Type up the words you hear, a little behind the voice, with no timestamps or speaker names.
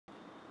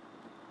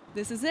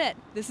This is it.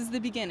 This is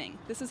the beginning.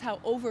 This is how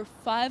over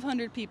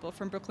 500 people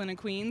from Brooklyn and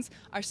Queens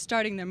are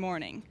starting their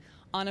morning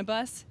on a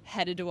bus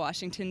headed to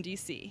Washington,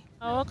 D.C.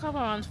 I woke up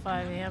around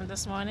 5 a.m.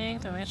 this morning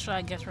to make sure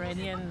I get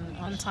ready and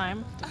on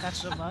time to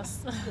catch the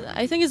bus.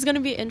 I think it's going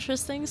to be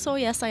interesting, so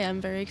yes, I am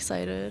very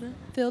excited.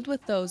 Filled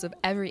with those of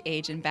every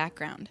age and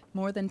background,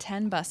 more than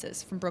 10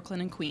 buses from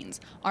Brooklyn and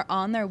Queens are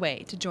on their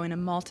way to join a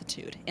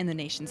multitude in the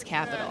nation's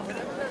capital,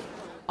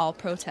 all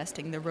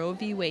protesting the Roe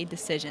v. Wade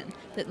decision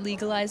that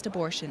legalized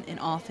abortion in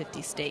all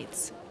 50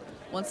 states.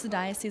 Once the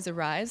diocese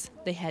arrives,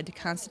 they head to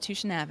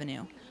Constitution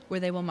Avenue, where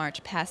they will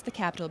march past the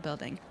Capitol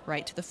building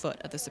right to the foot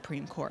of the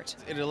Supreme Court.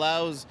 It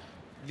allows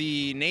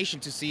the nation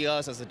to see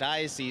us as a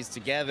diocese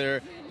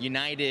together,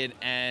 united,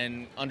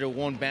 and under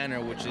one banner,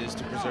 which is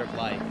to preserve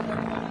life.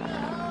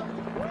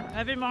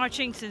 I've been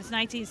marching since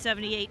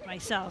 1978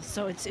 myself,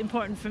 so it's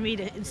important for me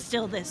to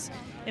instill this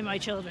in my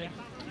children.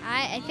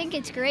 I think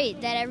it's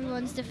great that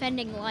everyone's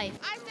defending life.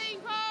 I say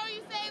pro,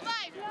 you say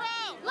life.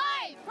 Pro,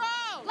 life,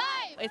 pro,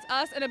 life. It's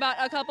us and about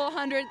a couple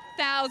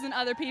 100,000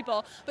 other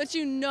people, but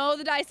you know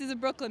the Diocese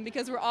of Brooklyn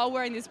because we're all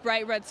wearing these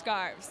bright red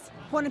scarves.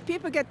 When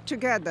people get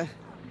together,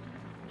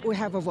 we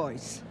have a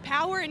voice.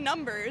 Power in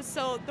numbers,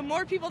 so the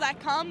more people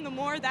that come, the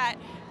more that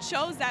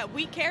shows that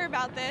we care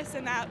about this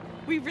and that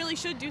we really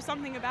should do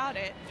something about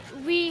it.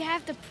 We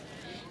have to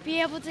be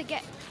able to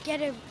get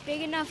a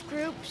big enough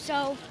group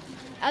so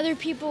other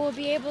people will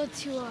be able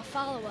to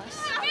follow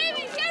us.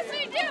 Babies, yes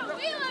we do.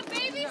 We love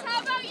babies.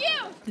 How about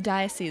you? The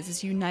diocese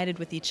is united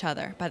with each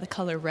other by the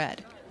color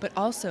red, but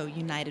also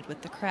united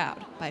with the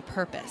crowd by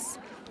purpose,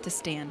 to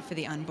stand for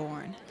the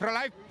unborn.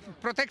 Pro-life,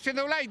 protection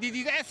of life, this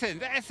is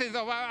the essence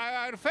of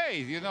our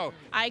faith, you know.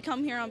 I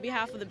come here on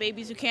behalf of the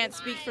babies who can't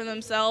speak for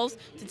themselves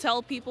to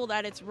tell people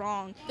that it's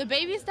wrong. The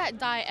babies that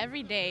die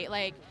every day,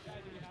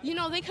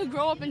 they could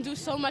grow up and do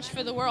so much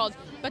for the world,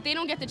 but they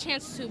don't get the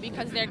chance to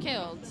because they're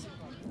killed.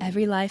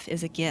 Every life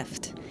is a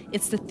gift.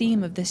 It's the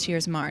theme of this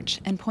year's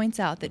march and points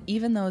out that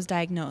even those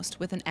diagnosed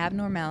with an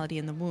abnormality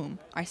in the womb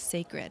are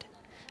sacred.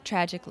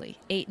 Tragically,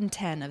 8 in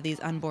 10 of these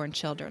unborn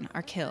children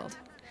are killed.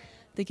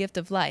 The gift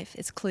of life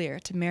is clear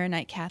to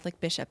Maronite Catholic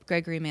Bishop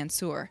Gregory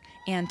Mansour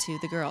and to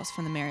the girls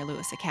from the Mary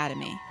Louis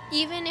Academy.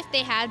 Even if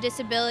they have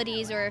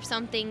disabilities or if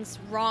something's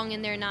wrong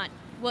and they're not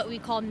what we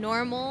call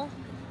normal,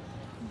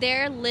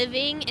 their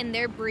living and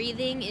their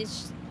breathing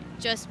is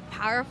just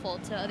powerful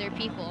to other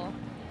people.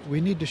 We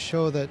need to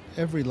show that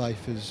every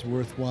life is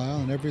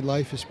worthwhile and every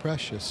life is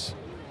precious,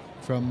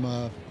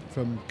 from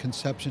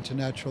conception to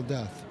natural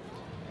death.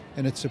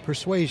 And it's a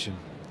persuasion.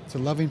 It's a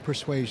loving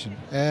persuasion.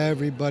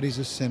 Everybody's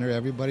a sinner.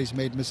 Everybody's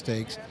made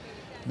mistakes.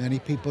 Many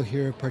people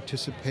here have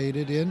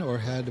participated in or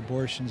had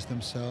abortions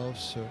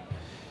themselves.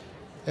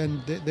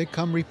 And they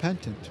come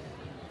repentant.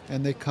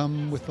 And they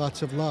come with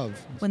lots of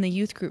love. When the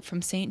youth group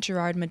from St.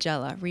 Gerard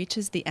Majella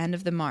reaches the end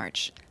of the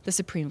march, the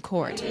Supreme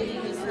Court,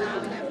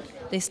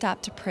 they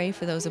stop to pray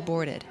for those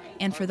aborted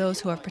and for those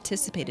who have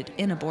participated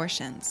in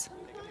abortions.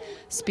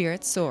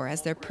 Spirits soar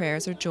as their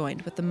prayers are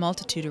joined with the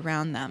multitude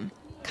around them,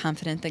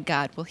 confident that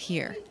God will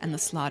hear and the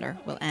slaughter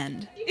will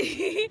end.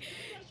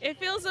 It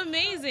feels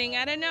amazing.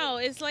 I don't know.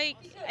 It's like,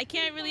 I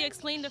can't really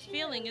explain the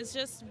feeling. It's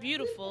just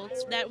beautiful.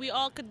 It's that we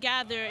all could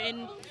gather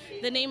in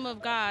the name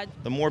of God.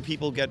 The more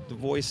people get the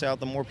voice out,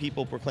 the more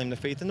people proclaim the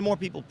faith, and the more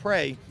people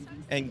pray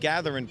and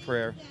gather in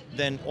prayer,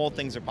 then all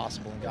things are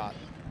possible in God.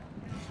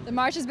 The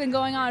march has been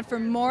going on for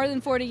more than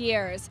 40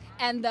 years,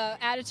 and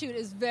the attitude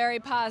is very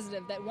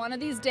positive that one of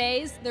these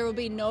days there will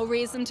be no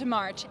reason to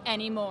march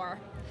anymore.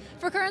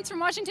 For Currents from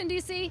Washington,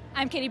 D.C.,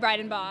 I'm Katie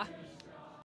Breidenbach.